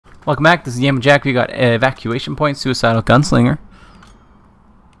Welcome back. This is Yamajac. We got evacuation point, suicidal gunslinger.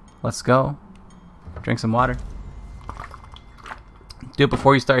 Let's go. Drink some water. Do it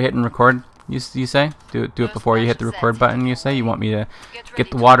before you start hitting record. You say? Do it before you hit the record button. You say you want me to get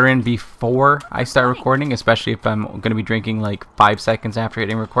the water in before I start recording, especially if I'm going to be drinking like 5 seconds after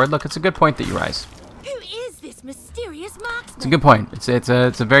hitting record. Look, it's a good point that you rise. Who is this mysterious marksman? It's a good point. It's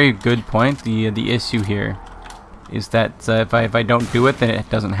a very good point. The issue here is that if I don't do it, then it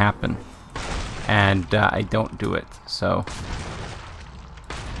doesn't happen, and I don't do it. So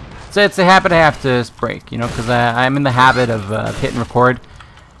it's a habit I have to break, you know, because I'm in the habit of hitting record,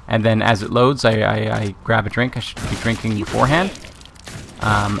 and then as it loads, I grab a drink. I should be drinking beforehand,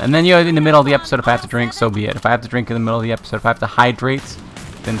 and then, you know, in the middle of the episode, if I have to drink, so be it. If I have to drink in the middle of the episode, if I have to hydrate,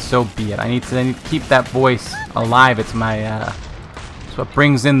 then so be it. I need to keep that voice alive. It's my it's what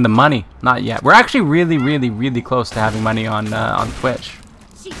brings in the money. Not yet. We're actually really close to having money on Twitch.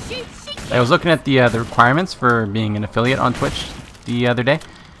 I was looking at the requirements for being an affiliate on Twitch the other day,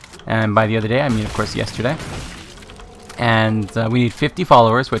 and by the other day I mean, of course, yesterday. And we need 50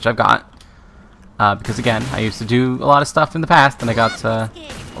 followers, which I've got, because again, I used to do a lot of stuff in the past, and I got a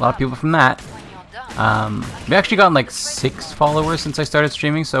lot of people from that. We actually gotten like 6 followers since I started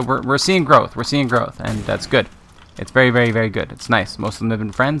streaming, so we're seeing growth. We're seeing growth, and that's good. It's very good. It's nice. Most of them have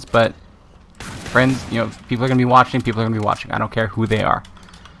been friends, but friends, you know, people are gonna be watching. People are gonna be watching. I don't care who they are,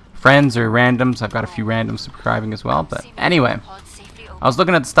 friends or randoms. I've got a few randoms subscribing as well. But anyway, I was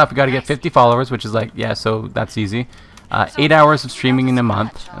looking at the stuff. We got to get 50 followers, which is like, yeah, so that's easy. 8 hours of streaming in a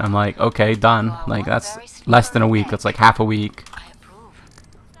month. And I'm like, okay, done. Like, that's less than a week. That's like half a week.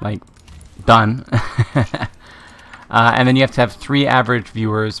 Like, done. And then you have to have 3 average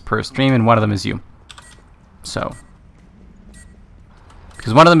viewers per stream, and one of them is you. So,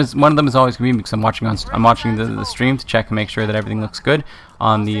 because one of them is always going to be me, because I'm watching the stream to check and make sure that everything looks good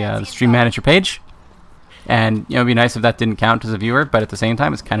on the stream manager page. And, you know, it'd be nice if that didn't count as a viewer, but at the same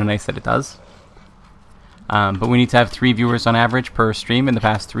time, it's kind of nice that it does. But we need to have 3 viewers on average per stream in the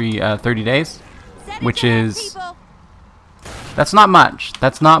past 30 days, which is, that's not much.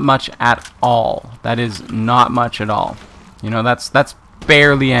 That's not much at all. That is not much at all. You know, that's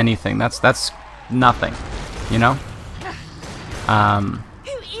barely anything. That's nothing. You know.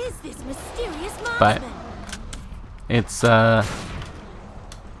 Who is this mysterious marksman? But it's we're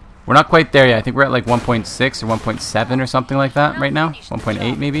not quite there yet. I think we're at like 1.6 or 1.7 or something like that right now.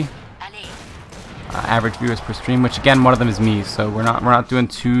 1.8 maybe. Average viewers per stream, which again, one of them is me, so we're not doing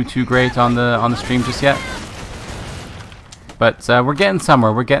too great on the stream just yet. But we're getting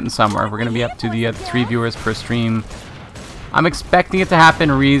somewhere. We're getting somewhere. We're gonna be up to the 3 viewers per stream. I'm expecting it to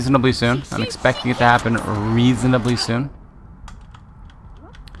happen reasonably soon.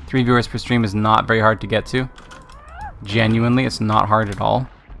 3 viewers per stream is not very hard to get to. Genuinely, it's not hard at all.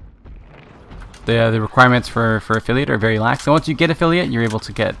 The requirements for affiliate are very lax. So once you get affiliate, you're able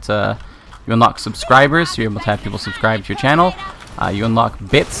to get you unlock subscribers. So you're able to have people subscribe to your channel. You unlock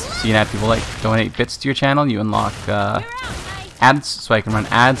bits, so you can have people like donate bits to your channel. You unlock ads, so I can run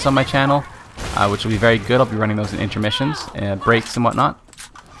ads on my channel, which will be very good. I'll be running those in intermissions, breaks and whatnot,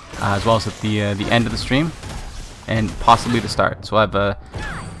 as well as at the end of the stream, and possibly the start. So I'll have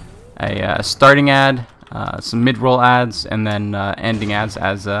a starting ad, some mid-roll ads, and then ending ads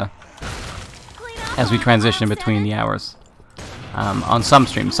as we transition between the hours. On some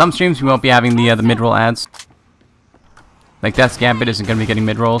streams we won't be having the mid-roll ads. Like Death's Gambit isn't going to be getting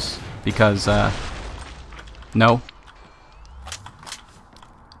mid-rolls because no,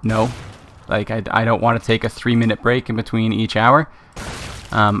 like I don't want to take a 3-minute break in between each hour.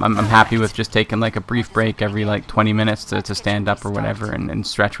 I'm happy with just taking like a brief break every like 20 minutes to stand up or whatever, and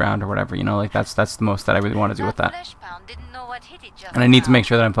stretch around or whatever, you know, like that's the most that I really want to do with that. And I need to make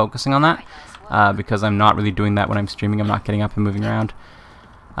sure that I'm focusing on that, because I'm not really doing that when I'm streaming. I'm not getting up and moving around,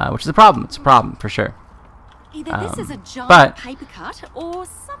 which is a problem. It's a problem for sure. But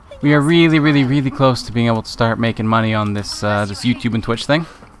we are really close to being able to start making money on this this YouTube and Twitch thing.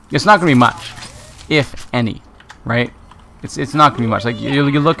 It's not gonna be much, if any, right? It's not gonna be much. Like you're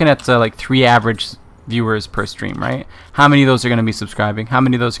looking at like 3 average viewers per stream, right? How many of those are gonna be subscribing? How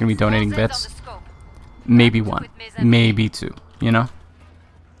many of those are gonna be donating bits? Maybe 1, maybe 2. You know,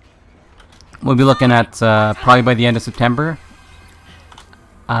 we'll be looking at probably by the end of September,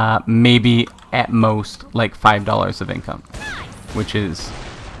 maybe at most like $5 of income, which is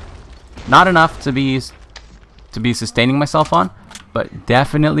not enough to be sustaining myself on, but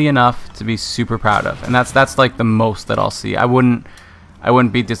definitely enough to be super proud of. And that's like the most that I'll see. I wouldn't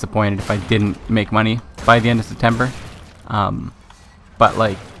be disappointed if I didn't make money by the end of September. But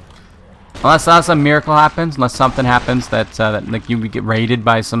like Unless a miracle happens, unless something happens that like you get raided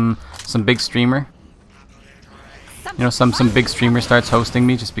by some big streamer. You know, some big streamer starts hosting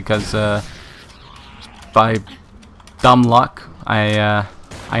me just because by dumb luck I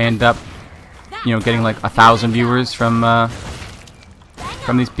end up, you know, getting like 1,000 viewers from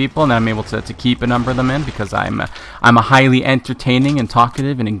these people, and then I'm able to keep a number of them in because I'm a highly entertaining and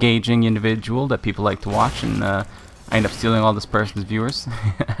talkative and engaging individual that people like to watch, and I end up stealing all this person's viewers.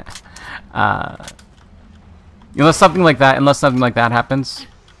 Unless something like that happens,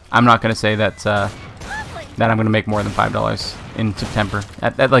 I'm not gonna say that that I'm gonna make more than $5 in September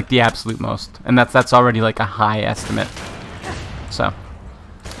at like the absolute most, and that's already like a high estimate. So,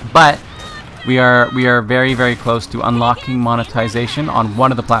 but we are very, very close to unlocking monetization on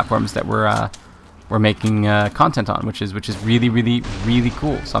one of the platforms that we're making content on, which is really, really, really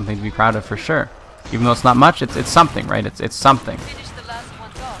cool. Something to be proud of for sure. Even though it's not much, it's something, right? It's something.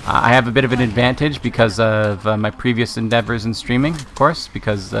 I have a bit of an advantage because of my previous endeavors in streaming, of course,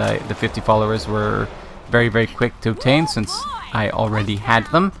 because the 50 followers were very, very quick to obtain since I already had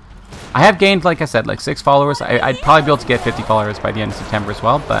them. I have gained, like I said, like 6 followers. I'd probably be able to get 50 followers by the end of September as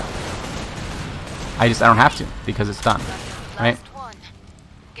well, but I don't have to because it's done, right?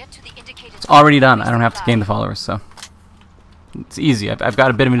 It's already done. I don't have to gain the followers, so it's easy. I've got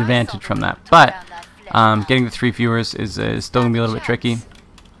a bit of an advantage from that, but getting the 3 viewers is still gonna be a little bit tricky.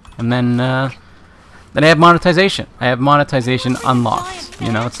 And then I have monetization. I have monetization unlocked.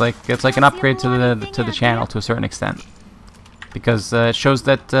 You know, it's like an upgrade to the channel to a certain extent, because it shows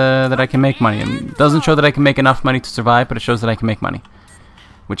that that I can make money. And it doesn't show that I can make enough money to survive, but it shows that I can make money,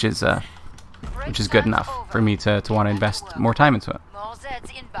 which is good enough for me to want to invest more time into it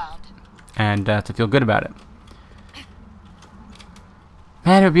and to feel good about it.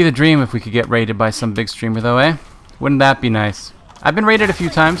 Man, it would be the dream if we could get raided by some big streamer, though, eh? Wouldn't that be nice? I've been raided a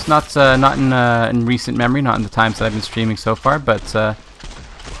few times, not in recent memory, not in the times that I've been streaming so far, but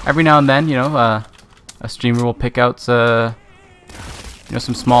every now and then, you know, a streamer will pick out you know,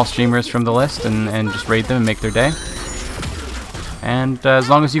 some small streamers from the list and just raid them and make their day. And as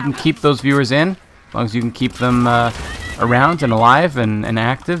long as you can keep those viewers in, as long as you can keep them around and alive and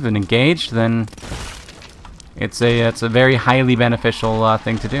active and engaged, then it's a very highly beneficial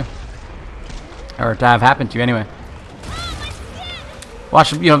thing to do, or to have happen to you anyway.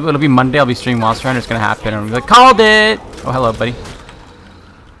 Watch, you know, it'll be Monday. I'll be streaming Monster Hunter. It's gonna happen, and I'll be like, called it. Oh, hello, buddy.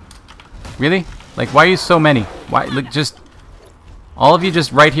 Really? Like, why are you so many? Why? Look, just all of you,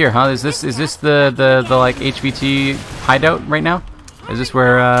 just right here, huh? Is this the like HVT hideout right now? Is this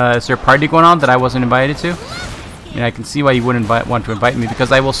where is there a party going on that I wasn't invited to? I mean, I can see why you wouldn't want to invite me,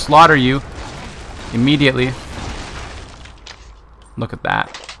 because I will slaughter you immediately. Look at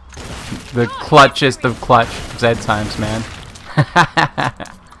that. The clutchest of clutch Z times, man.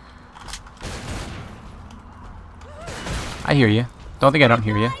 I hear you. Don't think I don't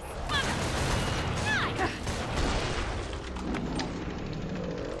hear you.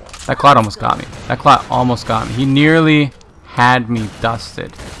 That clot almost got me. That clot almost got me. He nearly had me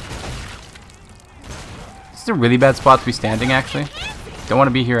dusted. This is a really bad spot to be standing, actually. Don't want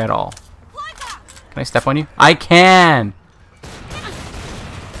to be here at all. Can I step on you? I can!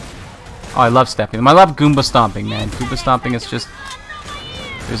 Oh, I love stepping. I love Goomba stomping, man. Goomba stomping is just...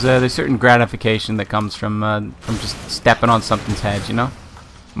 There's certain gratification that comes from just stepping on something's head, you know?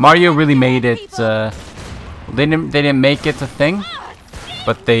 Mario really made it... they didn't make it a thing,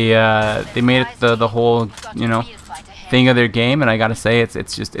 but they made it the whole, you know, thing of their game, and I gotta say it's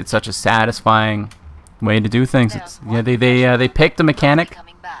such a satisfying way to do things. It's, yeah, they picked a mechanic,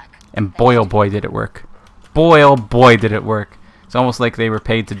 and boy oh boy did it work. Boy oh boy did it work. It's almost like they were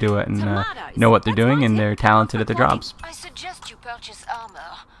paid to do it and know what they're doing, and they're talented at their jobs. I suggest you purchase armor.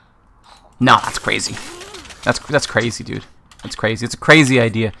 No, that's crazy. That's crazy, dude. That's crazy. It's a crazy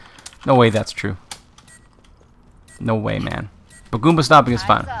idea. No way that's true. No way, man. But Goomba stomping is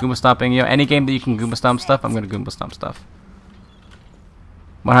fun. Goomba stomping, you know, any game that you can Goomba stomp stuff, I'm gonna Goomba stomp stuff.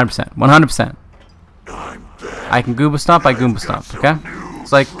 100%. 100%. I can Goomba stomp, I Goomba stomp, okay?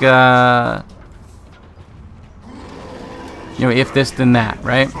 It's like, you know, if this, then that,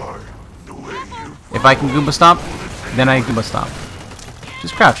 right? If I can Goomba stomp, then I Goomba stomp.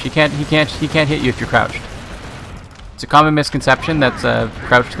 Just crouch. He can't hit you if you're crouched. It's a common misconception that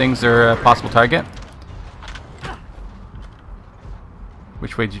crouched things are a possible target.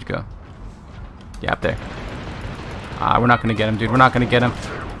 Which way did you go? Yeah, up there. We're not gonna get him, dude. We're not gonna get him.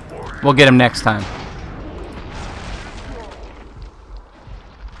 We'll get him next time.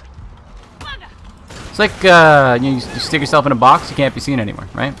 It's like you know, you stick yourself in a box, you can't be seen anymore,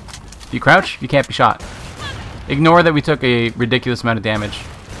 right? If you crouch, you can't be shot. Ignore that we took a ridiculous amount of damage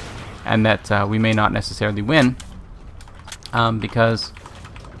and that we may not necessarily win, because...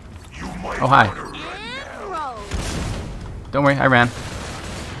 Oh, hi. And roll. Don't worry, I ran.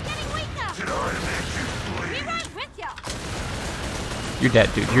 Getting weaker. Be right with ya. You're dead,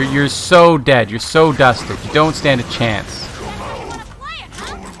 dude. You're so dead. You're so dusted. You don't stand a chance. Wanna play it,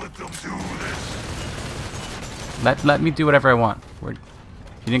 huh? Let me do whatever I want. Where? You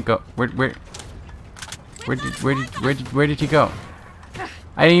didn't go. Where did you go?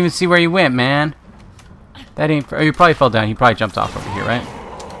 I didn't even see where you went, man. That ain't. Oh, you probably fell down. He probably jumped off over here, right?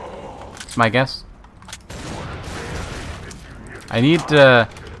 That's my guess. I need to.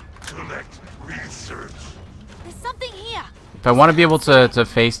 There's something here. If I want to be able to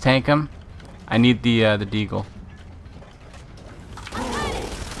face tank him, I need the deagle.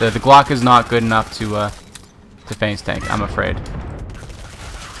 The Glock is not good enough to face tank, I'm afraid.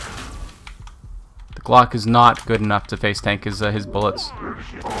 The Glock is not good enough to face tank his bullets.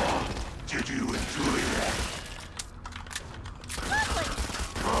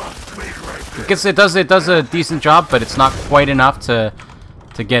 It does a decent job, but it's not quite enough to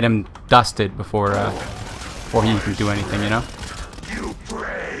get him dusted before he can do anything, you know?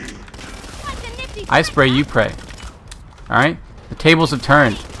 I spray, you pray. Alright? The tables have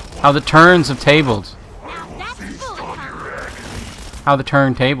turned. How the turns have tabled. Now that's bullet time. How the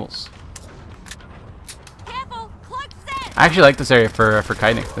turntables. Careful, cloak's set. I actually like this area for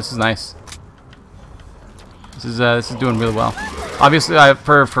kiting. This is nice. This is doing really well. Obviously,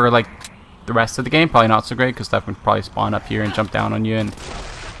 for like the rest of the game, probably not so great because stuff would probably spawn up here and jump down on you and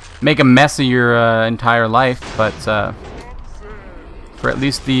make a mess of your entire life. But for at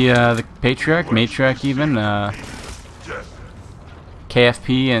least the patriarch, matriarch, even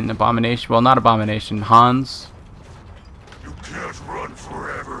KFP and Abomination. Well, not Abomination. Hans. You can't run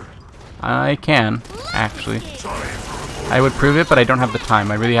forever. I can actually. I would prove it, but I don't have the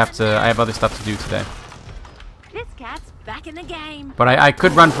time. I really have to. I have other stuff to do today. This cat's back in the game. But I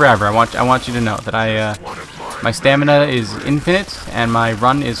could run forever. I want you to know that my stamina is infinite and my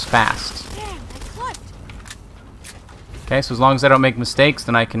run is fast. Damn, that's close. Okay, so as long as I don't make mistakes,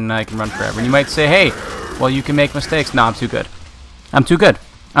 then I can run forever. And you might say, hey, well you can make mistakes. No, I'm too good. I'm too good.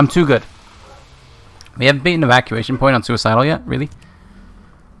 I'm too good. We haven't beaten evacuation point on suicidal yet, really?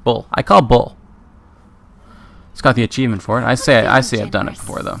 Bull. I call bull. It's got the achievement for it. I say I've done it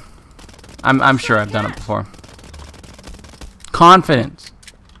before though. I'm sure I've done it before. Confidence.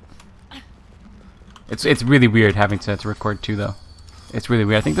 It's really weird having to record two though. It's really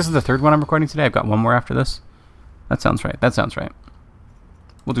weird. I think this is the third one I'm recording today. I've got one more after this. That sounds right. That sounds right.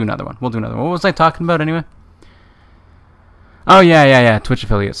 We'll do another one. We'll do another one. What was I talking about anyway? Oh yeah. Twitch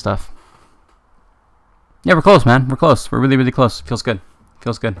affiliate stuff. Yeah, we're close, man. We're close. We're really, really close. Feels good.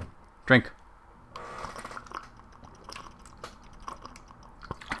 Feels good. Drink.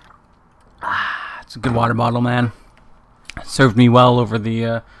 It's a good water bottle, man. It served me well over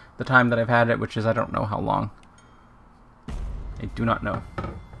the time that I've had it, which is I don't know how long. I do not know.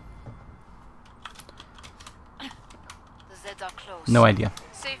 The Zeds are close. No idea.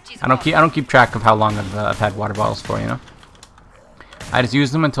 Safety's I don't keep track of how long I've had water bottles for, you know. I just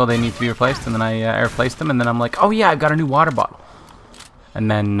use them until they need to be replaced, and then I replace them, and then I'm like, oh yeah, I've got a new water bottle.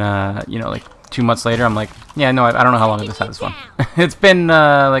 And then you know, like 2 months later, I'm like, yeah, no, I don't know how long this had this one. It's been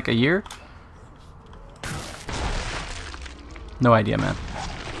like a year. No idea, man.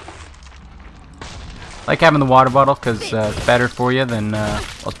 Like having the water bottle because it's better for you than well,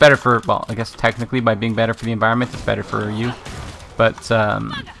 it's better for, well, I guess technically by being better for the environment, it's better for you. But I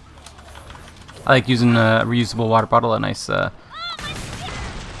like using a reusable water bottle. A nice.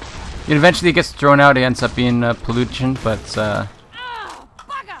 Eventually it gets thrown out. It ends up being pollution, but I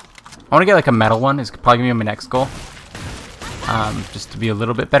want to get like a metal one. It's probably gonna be my next goal. Just to be a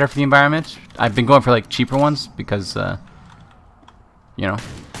little bit better for the environment. I've been going for like cheaper ones because you know,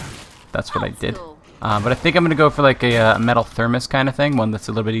 that's what I did. But I think I'm gonna go for like a metal thermos kind of thing, one that's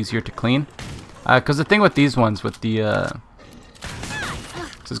a little bit easier to clean. Because the thing with these ones, with the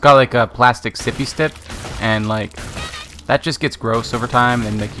so it's got like a plastic sippy stip, and like that just gets gross over time.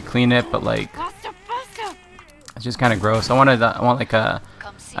 And like you clean it, but like it's just kind of gross. I want like a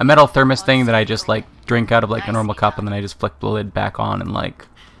metal thermos thing that I just like drink out of like a normal cup, and then I just flick the lid back on, and like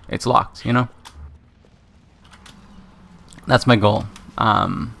it's locked, you know. That's my goal.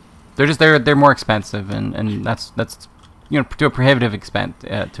 They're more expensive, and that's you know, to a prohibitive extent,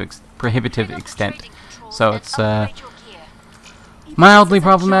 So it's mildly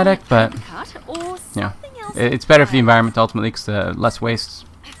problematic, but you know, it's better for the environment ultimately because less waste,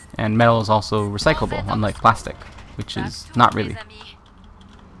 and metal is also recyclable, unlike plastic, which is not really.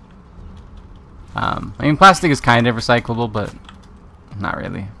 I mean, plastic is kind of recyclable, but not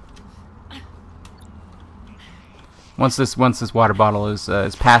really. Once this water bottle is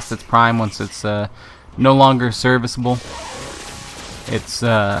past its prime, once it's no longer serviceable, it's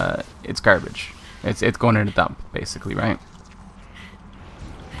garbage. It's going in a dump, basically, right?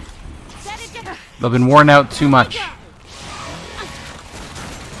 They've been worn out too much.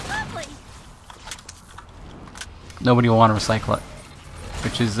 Nobody will want to recycle it,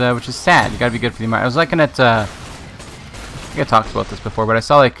 which is sad. You gotta be good for the environment. I was looking at I think I talked about this before, but I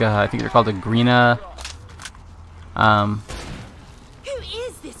saw like I think they're called the Greena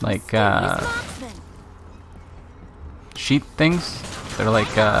like sheet things. They're like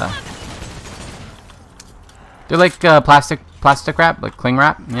plastic wrap, like cling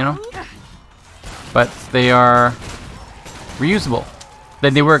wrap, you know. But they are reusable.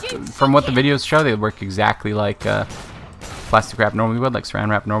 They work, from what the videos show, they work exactly like plastic wrap normally would, like saran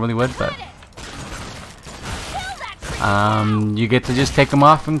wrap normally would, but you get to just take them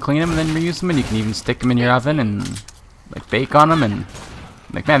off and clean them and then reuse them, and you can even stick them in your oven and like bake on them, and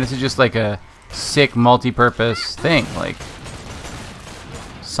like, man, this is just like a sick multi-purpose thing. Like,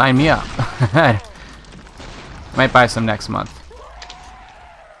 sign me up. Might buy some next month.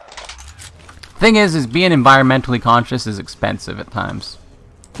 Thing is being environmentally conscious is expensive at times.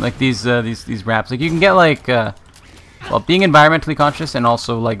 Like these wraps, like you can get like well, being environmentally conscious and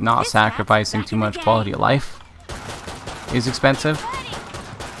also like not sacrificing too much quality of life is expensive.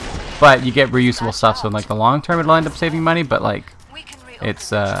 But you get reusable stuff, so in like the long term it'll end up saving money, but like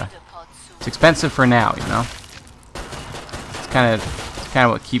it's expensive for now, you know. It's kind of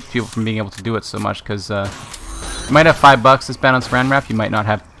what keeps people from being able to do it so much, because you might have $5 to spend on saran wrap, you might not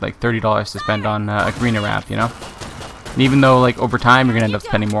have like $30 to spend on a greener wrap, you know. And even though like over time you're gonna end up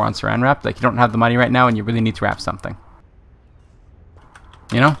spending more on saran wrap, like you don't have the money right now and you really need to wrap something,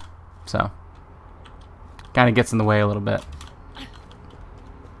 you know. So kind of gets in the way a little bit.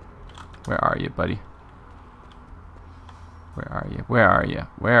 Where are you, buddy? Where are you? Where are you?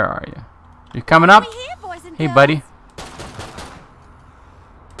 Where are you? You coming up? Hey, buddy.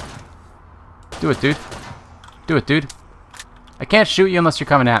 Do it, dude. Do it, dude. I can't shoot you unless you're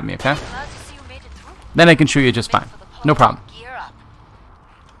coming at me, okay? Then I can shoot you just fine. No problem.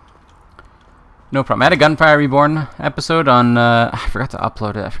 No problem. I had a Gunfire Reborn episode on, I forgot to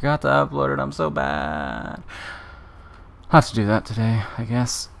upload it. I'm so bad. I'll have to do that today, I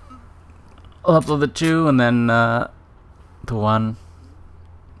guess. I'll upload the 2 and then the 1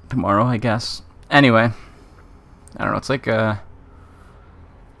 tomorrow, I guess. Anyway, I don't know. It's like I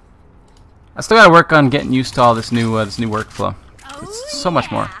still gotta work on getting used to all this new workflow. It's so much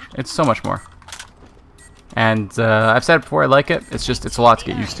more. It's so much more. And I've said it before, I like it. It's just, it's a lot to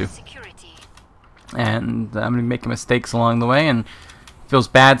get used to. And I'm gonna be making mistakes along the way, and it feels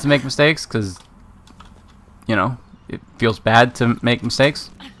bad to make mistakes because, you know, it feels bad to make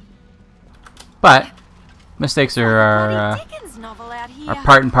mistakes. But mistakes are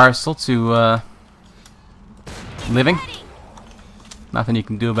part and parcel to living. Nothing you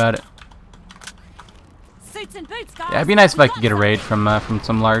can do about it. Yeah, it'd be nice if I could get a raid from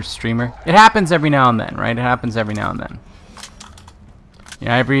some large streamer. It happens every now and then, right? It happens every now and then.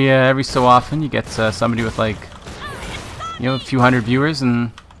 Yeah, every so often you get somebody with like, you know, a few hundred viewers,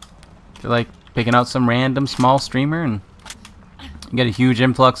 and they're like picking out some random small streamer, and you get a huge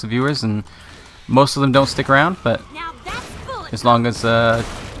influx of viewers, and most of them don't stick around. But as long as a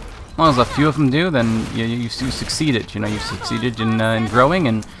few of them do, then you succeeded. You know, you've succeeded in growing,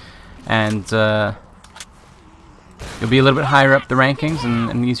 and you'll be a little bit higher up the rankings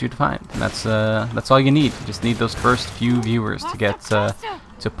and easier to find. And that's all you need. You just need those first few viewers to get to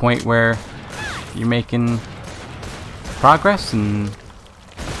a point where you're making progress.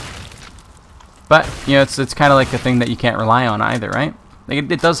 But you know, it's kind of like a thing that you can't rely on either, right?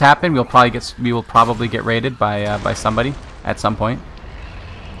 Like it does happen. We will probably get raided by somebody at some point.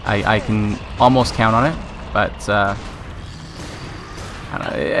 I can almost count on it, but I don't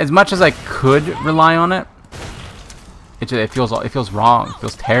know, as much as I could rely on it, it feels wrong. It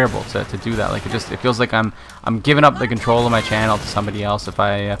feels terrible to do that. Like it feels like I'm giving up the control of my channel to somebody else if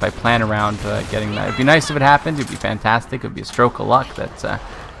I plan around getting that. It'd be nice if it happened. It'd be fantastic. It'd be a stroke of luck that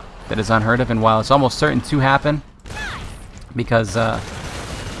is unheard of. And while it's almost certain to happen, because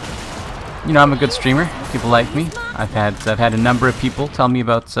you know, I'm a good streamer. People like me. I've had a number of people tell me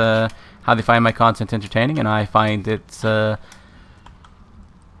about how they find my content entertaining, and I find it.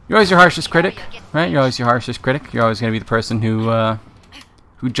 You're always your harshest critic, right? You're always your harshest critic. You're always going to be the person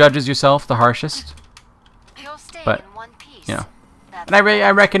who judges yourself the harshest. But you know, and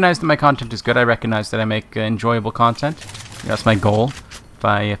I recognize that my content is good. I recognize that I make enjoyable content. You know, that's my goal.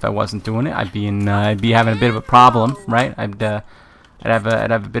 If I wasn't doing it, I'd be having a bit of a problem, right? I'd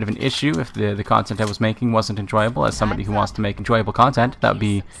have a bit of an issue if the content I was making wasn't enjoyable. As somebody who wants to make enjoyable content, that would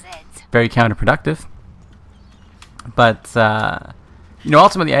be very counterproductive. But you know,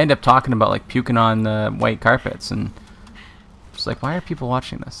 ultimately, I end up talking about like puking on white carpets, and it's like, why are people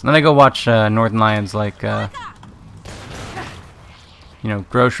watching this? And then I go watch Northern Lions like you know,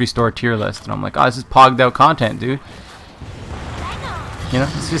 grocery store tier list, and I'm like, oh, this is pogged out content, dude. You know,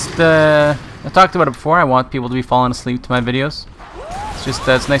 it's just I talked about it before. I want people to be falling asleep to my videos. It's just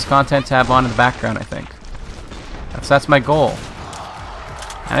it's nice content to have on in the background. I think that's my goal,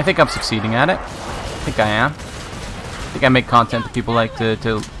 and I think I'm succeeding at it. I think I am. I think I make content that people like to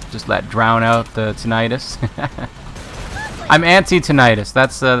just let drown out the tinnitus. I'm anti-tinnitus.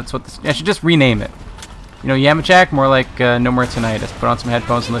 That's what this, I should just rename it. You know, Yamajac, more like no more tinnitus. Put on some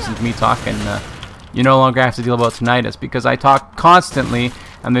headphones and listen to me talk, and you no longer have to deal about tinnitus because I talk constantly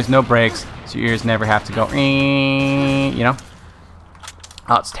and there's no breaks, so your ears never have to go. You know.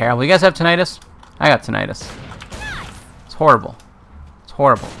 Oh, it's terrible. You guys have tinnitus? I got tinnitus. It's horrible. It's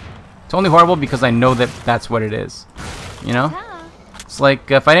horrible. It's only horrible because I know that that's what it is. You know? It's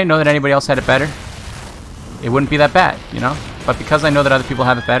like if I didn't know that anybody else had it better, it wouldn't be that bad, you know? But because I know that other people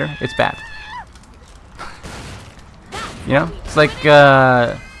have it better, it's bad. You know? It's like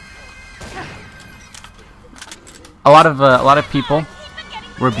a lot of people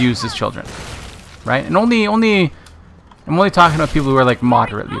were abused as children, right? And I'm only talking about people who are like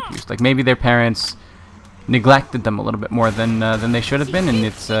moderately abused. Like maybe their parents neglected them a little bit more than they should have been, and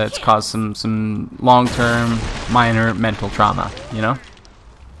it's caused some long-term minor mental trauma, you know,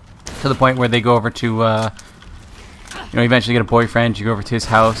 to the point where they go over to you know, eventually get a boyfriend. You go over to his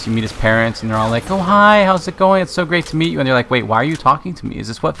house, you meet his parents, and they're all like, oh hi, how's it going, it's so great to meet you, and they're like, wait, why are you talking to me? Is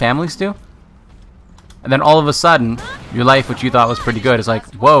this what families do? And then all of a sudden your life, which you thought was pretty good, is like,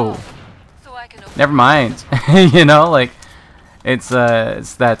 whoa, never mind. You know, like it's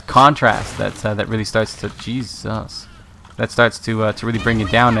that contrast that really starts to to really bring you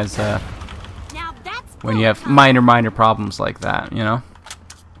down as when you have minor problems like that, you know.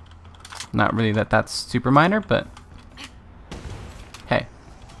 Not really that's super minor, but hey,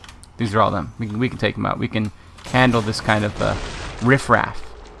 these are all them. We can take them out. We can handle this kind of riffraff.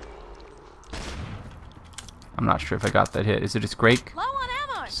 I'm not sure if I got that hit. Is it a Scrake?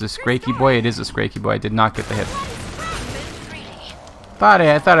 Is it a Scrakey boy? It is a Scrakey boy. I did not get the hit.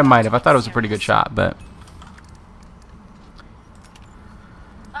 I thought I might have. I thought it was a pretty good shot, but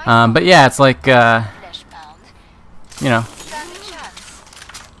yeah, it's like you know,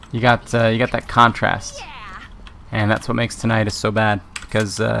 you got that contrast, and that's what makes tinnitus so bad.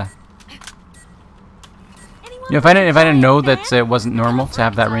 Because you know, if I didn't know that it wasn't normal to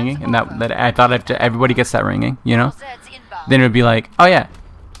have that ringing, and that I thought everybody gets that ringing, you know, then it would be like, oh yeah.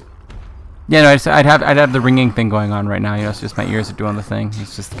 Yeah, no, I'd have the ringing thing going on right now. You know, it's just my ears are doing the thing.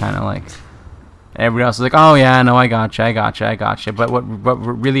 It's just kind of like everybody else is like, oh yeah, no, I gotcha. But what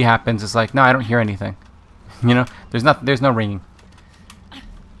really happens is like, no, I don't hear anything. You know, there's no ringing.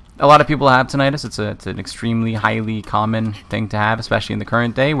 A lot of people have tinnitus. It's an extremely highly common thing to have, especially in the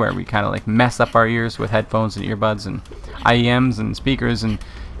current day where we kind of like mess up our ears with headphones and earbuds and IEMs and speakers and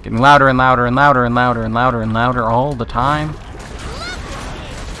getting louder and louder and louder and louder and louder and louder all the time.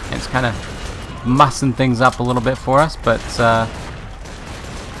 And it's kind of mussing things up a little bit for us, but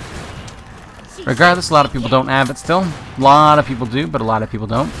regardless, a lot of people don't have it still. A lot of people do, but a lot of people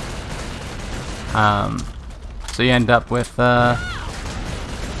don't. So you end up with a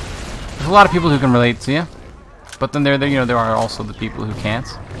lot of people who can relate to you, but then there are also the people who can't,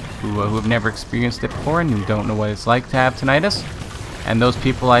 who have never experienced it before and who don't know what it's like to have tinnitus. And those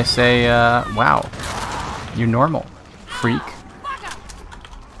people, I say, wow, you're normal, freak.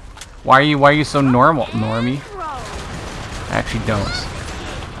 Why are you so normal, normie? I actually don't.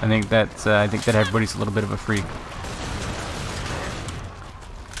 I think that everybody's a little bit of a freak.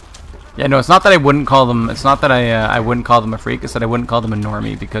 Yeah, no, it's not that I wouldn't call them. It's not that I wouldn't call them a freak. It's that I wouldn't call them a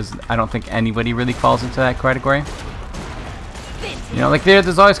normie because I don't think anybody really falls into that category. You know, like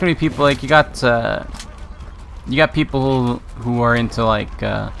there's always gonna be people like you got people who are into like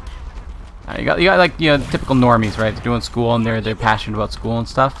you got like, you know, typical normies, right? They're doing school and they're passionate about school and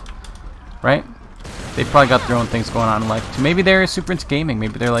stuff. Right? They've probably got their own things going on in life too. Maybe they're super into gaming.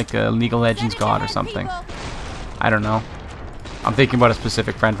 Maybe they're like a League of Legends god or something. I don't know. I'm thinking about a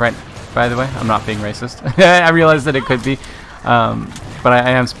specific friend, right? By the way, I'm not being racist. I realize that it could be, but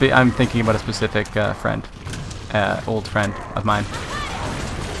I'm thinking about a specific friend, old friend of mine.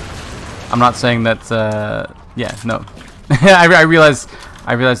 I'm not saying that. Yeah, no. I realize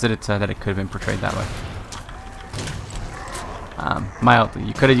that it could have been portrayed that way. Mildly,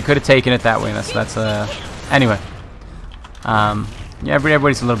 you could have taken it that way. That's anyway. Yeah,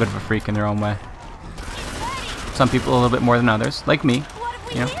 everybody's a little bit of a freak in their own way. Some people a little bit more than others, like me.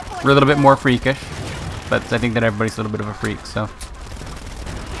 You know, we're a little bit more freakish, but I think that everybody's a little bit of a freak. So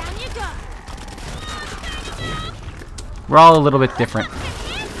Down you go. we're all a little bit different.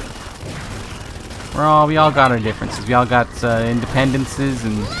 We all got our differences. We all got independences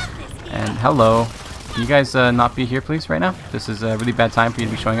and hello. Can you guys not be here, please, right now? This is a really bad time for you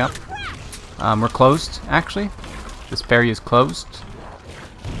to be showing up. We're closed, actually. This ferry is closed.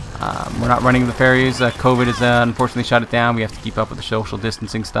 We're not running the ferries. COVID has unfortunately shut it down. We have to keep up with the social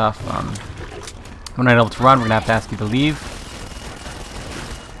distancing stuff. We're not able to run. We're going to have to ask you to leave.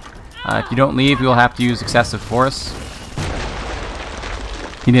 If you don't leave, we will have to use excessive force.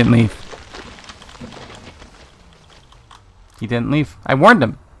 He didn't leave. He didn't leave. I warned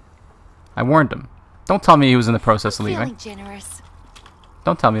him. I warned him. Don't tell me he was in the process of leaving. Feeling generous.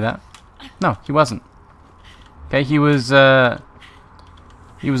 Don't tell me that. No, he wasn't. Okay, he was a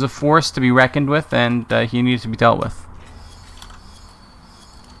force to be reckoned with, and he needed to be dealt with.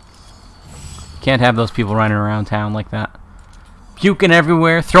 Can't have those people running around town like that. Puking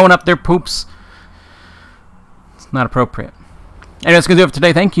everywhere, throwing up their poops. It's not appropriate. Anyway, that's going to do it for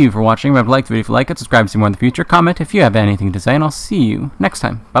today. Thank you for watching. Remember to like the video if you like it, subscribe to see more in the future, comment if you have anything to say, and I'll see you next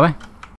time. Bye-bye.